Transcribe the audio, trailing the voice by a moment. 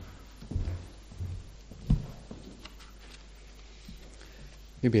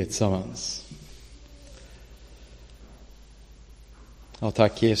Vi ber tillsammans. Ja,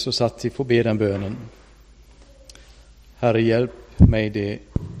 tack Jesus att vi får be den bönen. Herre, hjälp mig du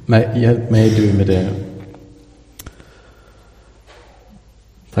med det.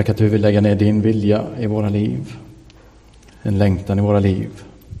 Tack att du vill lägga ner din vilja i våra liv. En längtan i våra liv.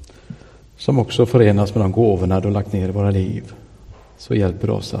 Som också förenas med de gåvorna du har lagt ner i våra liv. Så hjälper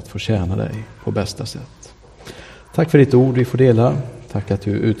oss att få tjäna dig på bästa sätt. Tack för ditt ord vi får dela. Tack att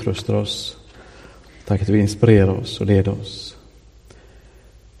du utrustar oss. Tack att du inspirerar oss och leder oss.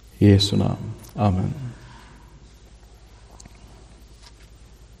 I Jesu namn. Amen.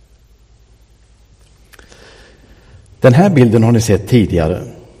 Den här bilden har ni sett tidigare.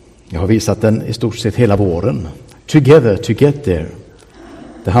 Jag har visat den i stort sett hela våren. Together to get there.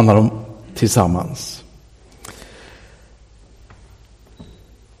 Det handlar om tillsammans.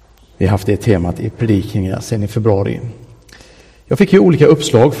 Vi har haft det temat i predikningar sedan i februari. Jag fick ju olika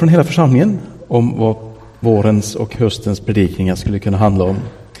uppslag från hela församlingen om vad vårens och höstens predikningar skulle kunna handla om.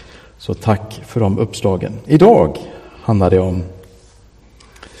 Så tack för de uppslagen. Idag handlar det om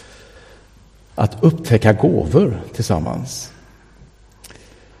att upptäcka gåvor tillsammans.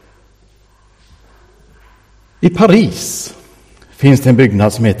 I Paris finns det en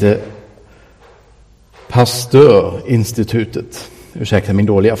byggnad som heter Pasteur-institutet. Ursäkta min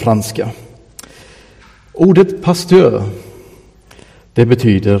dåliga franska. Ordet pasteur, det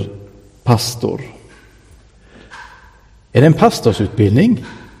betyder pastor. Är det en pastorsutbildning?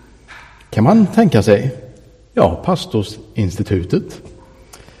 Kan man tänka sig? Ja, pastorsinstitutet.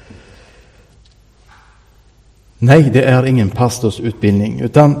 Nej, det är ingen pastorsutbildning,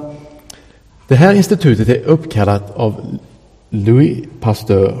 utan det här institutet är uppkallat av Louis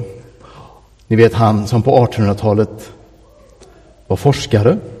Pasteur. Ni vet han som på 1800-talet var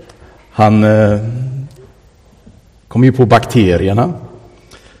forskare. Han kom ju på bakterierna.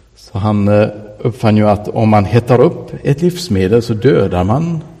 Så han uppfann ju att om man hettar upp ett livsmedel så dödar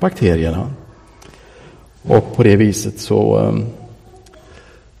man bakterierna. Och på det viset så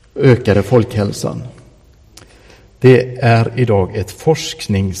ökade folkhälsan. Det är idag ett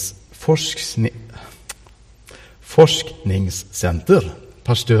forskningscenter,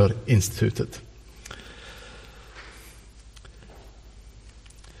 Pasteur-institutet.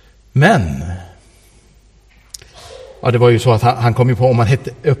 Men ja, det var ju så att han kom ju på om man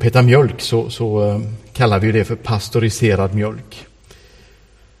upphettar mjölk så kallar vi det för pasteuriserad mjölk.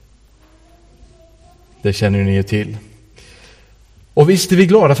 Det känner ni ju till. Och visst är vi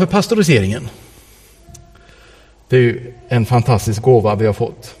glada för pasteuriseringen. Det är ju en fantastisk gåva vi har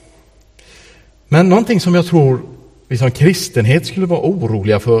fått. Men någonting som jag tror vi som kristenhet skulle vara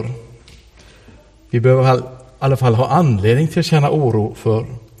oroliga för. Vi behöver i alla fall ha anledning till att känna oro för.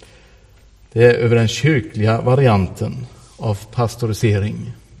 Det är över den kyrkliga varianten av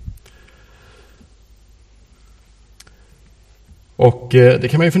pasteurisering. Och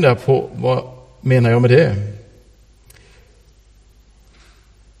det kan man ju fundera på, vad menar jag med det?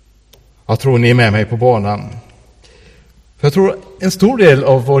 Jag tror ni är med mig på banan. För jag tror en stor del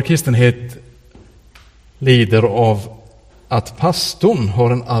av vår kristenhet lider av att pastorn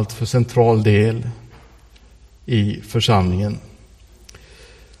har en alltför central del i församlingen.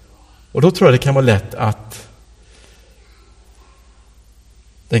 Och då tror jag det kan vara lätt att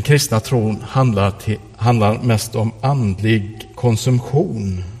den kristna tron handlar mest om andlig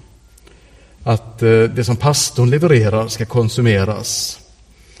konsumtion. Att det som pastorn levererar ska konsumeras.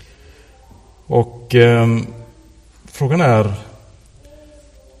 Och frågan är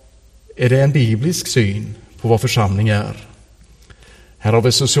det en biblisk syn på vad församling är? Här har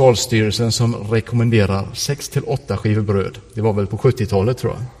vi Socialstyrelsen som rekommenderar 6-8 skivor bröd. Det var väl på 70-talet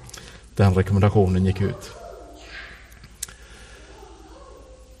tror jag. Den rekommendationen gick ut.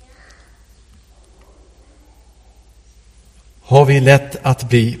 Har vi lätt att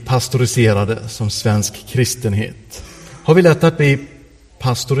bli pastoriserade som svensk kristenhet? Har vi lätt att bli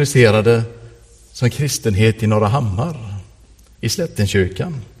pastoriserade som kristenhet i Norrahammar? I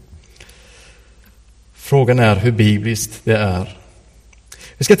Slättenkyrkan? Frågan är hur bibliskt det är.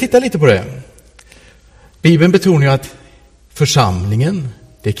 Vi ska titta lite på det. Bibeln betonar ju att församlingen,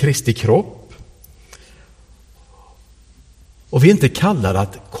 det är Kristi kropp. Och vi är inte kallade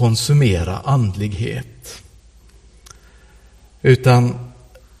att konsumera andlighet. Utan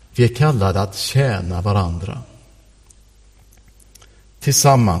vi är kallade att tjäna varandra.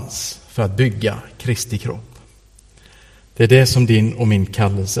 Tillsammans för att bygga Kristi kropp. Det är det som din och min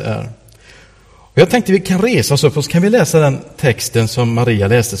kallelse är. Och jag tänkte vi kan resa oss upp och så kan vi läsa den texten som Maria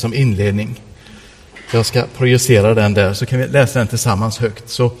läste som inledning. Jag ska projicera den där så kan vi läsa den tillsammans högt.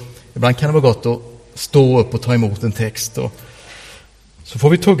 Så ibland kan det vara gott att stå upp och ta emot en text. Och Så får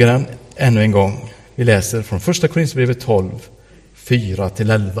vi tugga den ännu en gång. Vi läser från första Korinthierbrevet 12,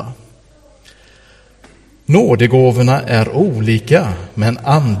 4-11. Nådegåvorna är olika, men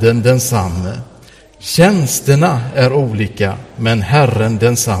anden densamme. Tjänsterna är olika, men Herren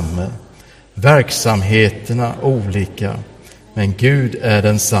densamme. Verksamheterna olika, men Gud är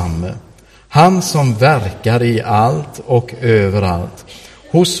densamme. Han som verkar i allt och överallt.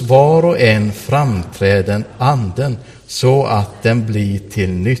 Hos var och en framträder anden så att den blir till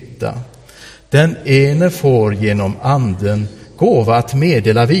nytta. Den ene får genom anden gåva att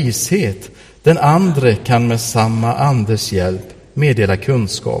meddela vishet. Den andra kan med samma andes hjälp meddela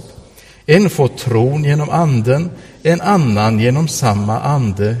kunskap. En får tron genom anden, en annan genom samma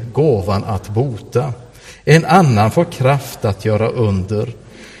ande gåvan att bota. En annan får kraft att göra under.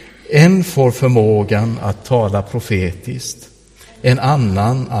 En får förmågan att tala profetiskt. En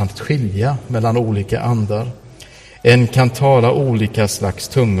annan att skilja mellan olika andar. En kan tala olika slags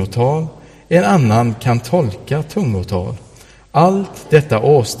tungotal. En annan kan tolka tungotal. Allt detta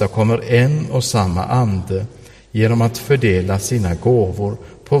åstadkommer en och samma ande genom att fördela sina gåvor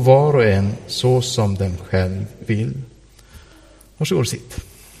på var och en så som den själv vill. Varsågod och sitt.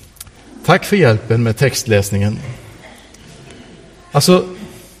 Tack för hjälpen med textläsningen. Alltså,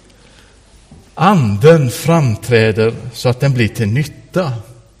 anden framträder så att den blir till nytta.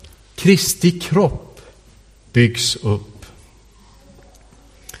 Kristi kropp byggs upp.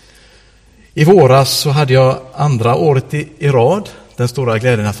 I våras så hade jag andra året i rad den stora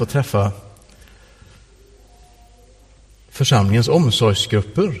glädjen att få träffa församlingens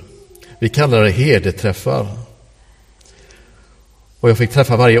omsorgsgrupper. Vi kallar det herdeträffar. Och jag fick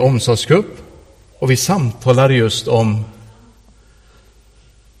träffa varje omsorgsgrupp och vi samtalade just om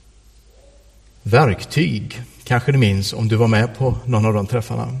verktyg. Kanske du minns om du var med på någon av de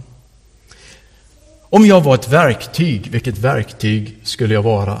träffarna. Om jag var ett verktyg, vilket verktyg skulle jag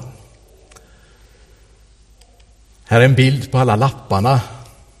vara? Här är en bild på alla lapparna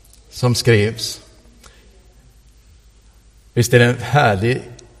som skrevs. Visst är det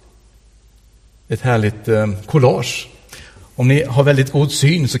ett härligt collage. Om ni har väldigt god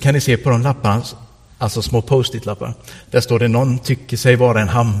syn så kan ni se på de lapparna, alltså små post-it-lappar. Där står det någon tycker sig vara en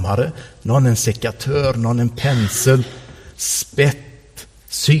hammare, någon en sekatör, någon en pensel, spett,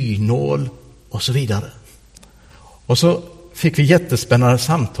 synål och så vidare. Och så fick vi jättespännande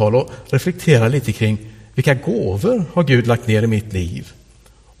samtal och reflektera lite kring vilka gåvor har Gud lagt ner i mitt liv?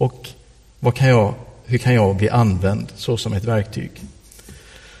 Och hur kan jag bli använd så som ett verktyg?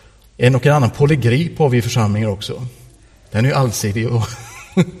 En och en annan polygrip har vi i församlingen också. Den är ju allsidig och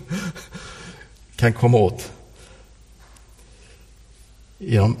kan komma åt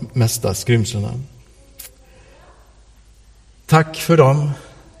i de mesta skrymslena. Tack för de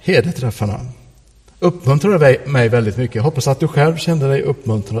herdeträffarna. Uppmuntrade mig väldigt mycket. Jag hoppas att du själv kände dig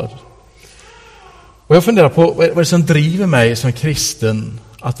uppmuntrad. Och jag funderar på vad är det som driver mig som kristen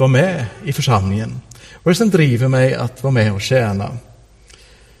att vara med i församlingen? Vad är det som driver mig att vara med och tjäna?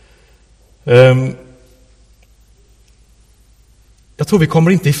 Jag tror vi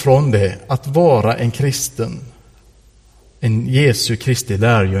kommer inte ifrån det. Att vara en kristen, en Jesu Kristi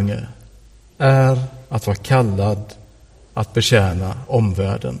lärjunge, är att vara kallad att betjäna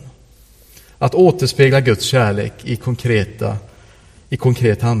omvärlden. Att återspegla Guds kärlek i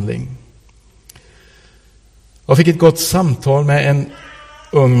konkret handling. Jag fick ett gott samtal med en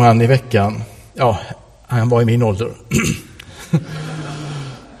ung man i veckan. Ja, han var i min ålder.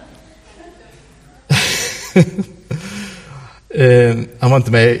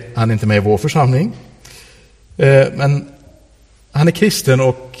 Han är inte med i vår församling. Men han är kristen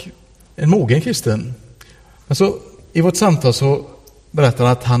och en mogen kristen. Alltså, i vårt samtal så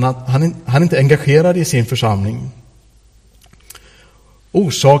berättar han att han inte är engagerad i sin församling.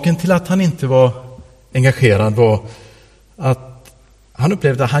 Orsaken till att han inte var engagerad var att han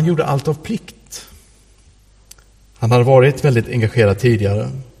upplevde att han gjorde allt av plikt. Han hade varit väldigt engagerad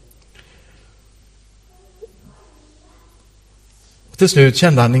tidigare. Och till slut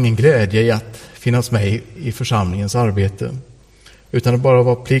kände han ingen glädje i att finnas med i församlingens arbete. Utan det bara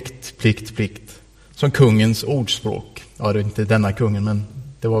var plikt. Som kungens ordspråk. Ja, det är inte denna kungen, men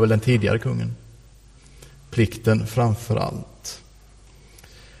det var väl den tidigare kungen. Plikten framför allt.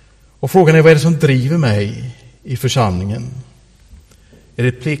 Och frågan är, vad är det som driver mig i församlingen? Är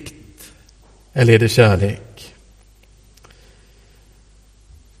det plikt eller är det kärlek?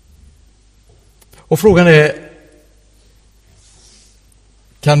 Och frågan är,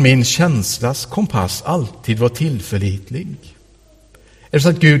 kan min känslas kompass alltid vara tillförlitlig? Är det så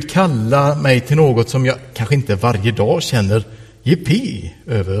att Gud kallar mig till något som jag kanske inte varje dag känner jippie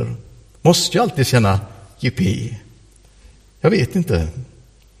över? Måste jag alltid känna jippie? Jag vet inte.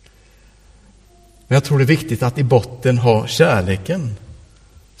 Men jag tror det är viktigt att i botten ha kärleken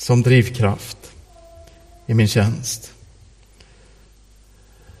som drivkraft i min tjänst.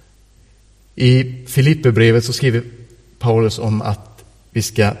 I Filipperbrevet så skriver Paulus om att vi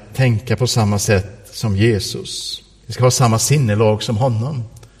ska tänka på samma sätt som Jesus. Vi ska ha samma sinnelag som honom.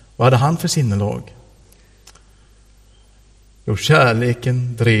 Vad hade han för sinnelag? Jo,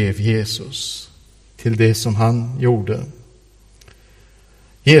 kärleken drev Jesus till det som han gjorde.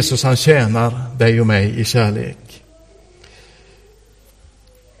 Jesus, han tjänar dig och mig i kärlek.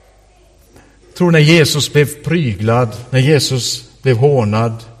 Jag tror när Jesus blev pryglad, när Jesus blev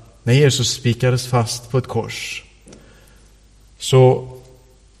hånad, när Jesus spikades fast på ett kors, så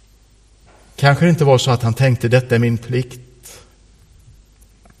kanske det inte var så att han tänkte detta är min plikt.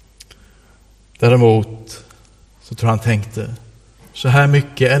 Däremot så tror han tänkte, så här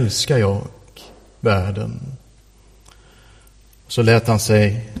mycket älskar jag världen. Så lät han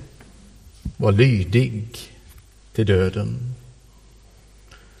sig vara lydig till döden.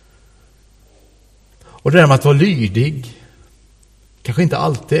 Och det där med att vara lydig kanske inte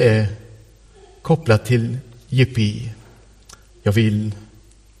alltid är kopplat till jippi. Jag vill,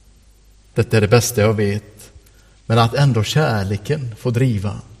 detta är det bästa jag vet. Men att ändå kärleken får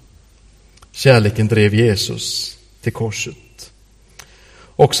driva. Kärleken drev Jesus till korset.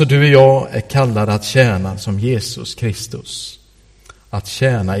 Också du och jag är kallade att tjäna som Jesus Kristus. Att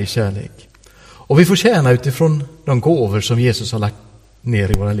tjäna i kärlek. Och vi får tjäna utifrån de gåvor som Jesus har lagt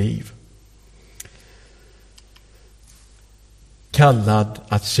ner i våra liv. Kallad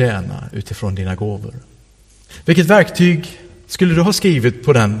att tjäna utifrån dina gåvor. Vilket verktyg skulle du ha skrivit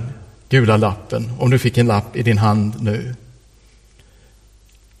på den gula lappen om du fick en lapp i din hand nu?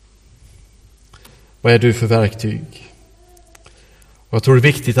 Vad är du för verktyg? Och jag tror det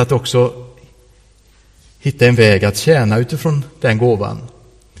är viktigt att också hitta en väg att tjäna utifrån den gåvan.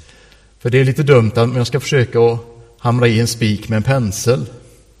 För det är lite dumt om jag ska försöka att hamra i en spik med en pensel.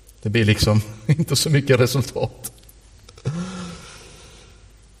 Det blir liksom inte så mycket resultat.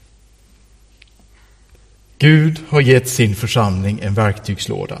 Gud har gett sin församling en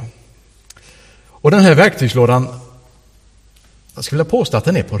verktygslåda. Och den här verktygslådan, jag skulle vilja påstå att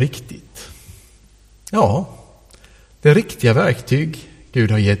den är på riktigt. Ja, det är riktiga verktyg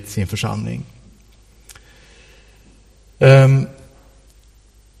Gud har gett sin församling. Den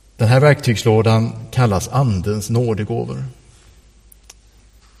här verktygslådan kallas andens nådegåvor.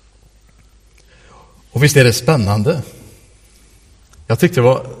 Och visst är det spännande. Jag tyckte det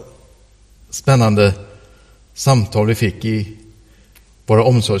var spännande samtal vi fick i våra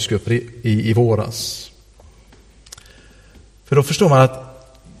omsorgsgrupper i våras. För då förstår man att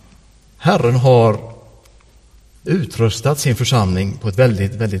Herren har utrustat sin församling på ett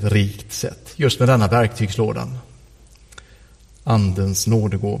väldigt, väldigt rikt sätt. Just med denna verktygslådan. Andens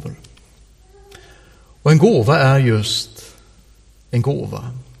nådegåvor. Och en gåva är just en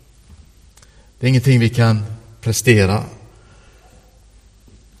gåva. Det är ingenting vi kan prestera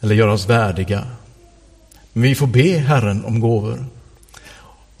eller göra oss värdiga. Men vi får be Herren om gåvor.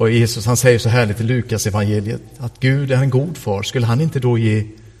 Och Jesus, han säger så härligt i Lukas evangeliet att Gud är en god far. Skulle han inte då ge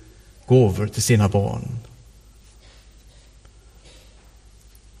gåvor till sina barn?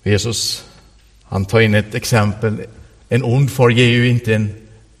 Jesus, han tar in ett exempel. En ond far ger ju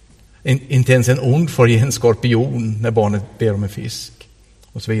inte ens en ond far ger en skorpion när barnet ber om en fisk.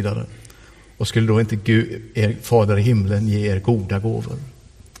 Och så vidare. Och skulle då inte Gud, er fader i himlen, ge er goda gåvor?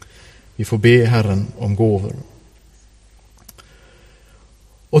 Vi får be Herren om gåvor.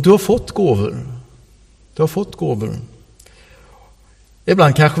 Och du har fått gåvor. Du har fått gåvor.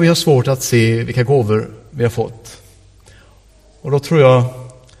 Ibland kanske vi har svårt att se vilka gåvor vi har fått. Och då tror jag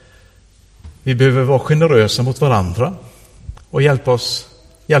vi behöver vara generösa mot varandra och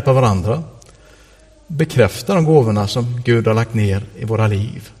hjälpa varandra. Bekräfta de gåvorna som Gud har lagt ner i våra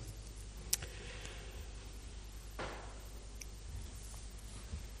liv.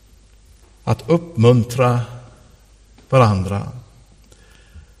 Att uppmuntra varandra.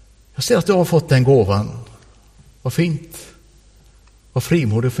 Jag ser att du har fått den gåvan. Vad fint. Vad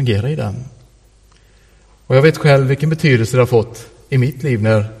frimodig fungerar i den. Och jag vet själv vilken betydelse det har fått i mitt liv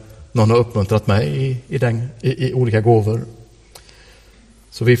när någon har uppmuntrat mig i olika gåvor.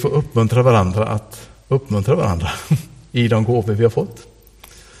 Så vi får uppmuntra varandra att uppmuntra varandra i de gåvor vi har fått.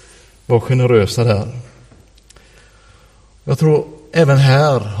 Var generösa där. Jag tror även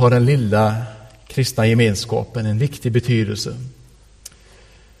här har den lilla kristna gemenskapen en viktig betydelse.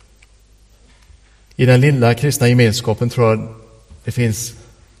 I den lilla kristna gemenskapen tror jag det finns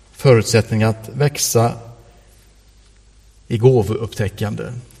förutsättningar att växa i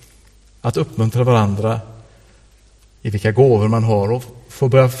gåvoupptäckande. Att uppmuntra varandra i vilka gåvor man har och få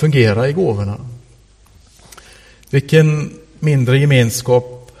börja fungera i gåvorna. Vilken mindre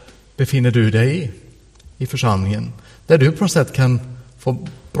gemenskap befinner du dig i församlingen? Där du på något sätt kan få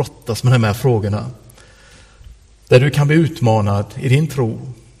brottas med de här frågorna. Där du kan bli utmanad i din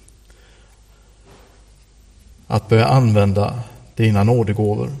tro. Att börja använda dina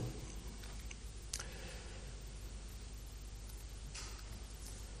nådegåvor.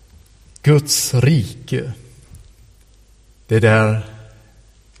 Guds rike. Det är där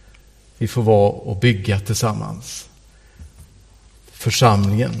vi får vara och bygga tillsammans.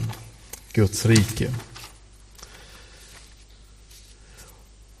 Församlingen, Guds rike.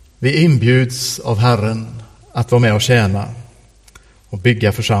 Vi inbjuds av Herren att vara med och tjäna och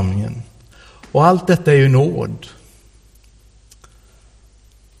bygga församlingen. Och allt detta är ju nåd.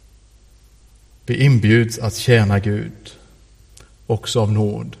 Vi inbjuds att tjäna Gud också av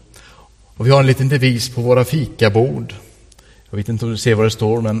nåd. Och vi har en liten devis på våra fikabord. Jag vet inte om du ser vad det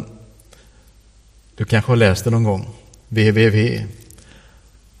står, men du kanske har läst det någon gång. www.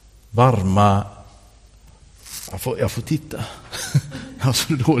 Varma. Jag får titta. Jag har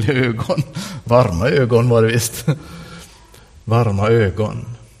så dåliga ögon. Varma ögon var det visst. Varma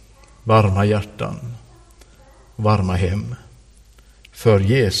ögon. Varma hjärtan. Varma hem. För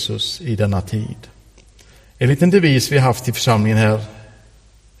Jesus i denna tid. En liten devis vi har haft i församlingen här.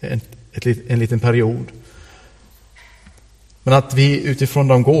 En liten period. Men att vi utifrån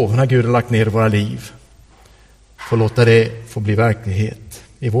de gåvorna Gud har lagt ner i våra liv får låta det få bli verklighet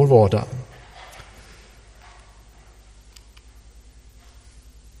i vår vardag.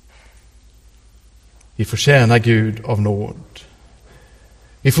 Vi får tjäna Gud av nåd.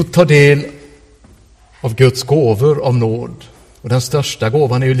 Vi får ta del av Guds gåvor av nåd. Och den största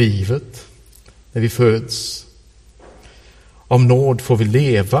gåvan är ju livet, när vi föds. Av nåd får vi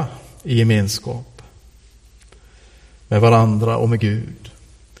leva i gemenskap med varandra och med Gud.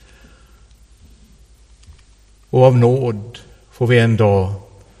 Och av nåd får vi en dag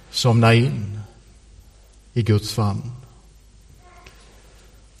somna in i Guds famn.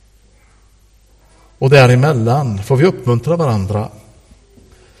 Och däremellan får vi uppmuntra varandra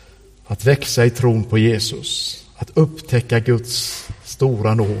att växa i tron på Jesus. Att upptäcka Guds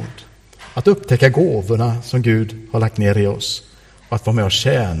stora nåd. Att upptäcka gåvorna som Gud har lagt ner i oss. Och att vara med och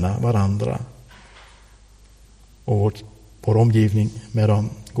tjäna varandra. Och vår omgivning med de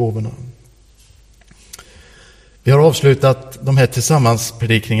gåvorna. Vi har avslutat de här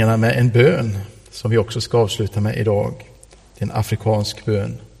tillsammanspredikningarna med en bön. Som vi också ska avsluta med idag. Det är en afrikansk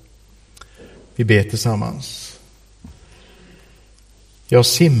bön. Vi ber tillsammans. Jag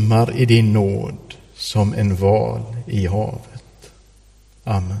simmar i din nåd som en val i havet.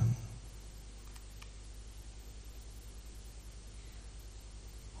 Amen.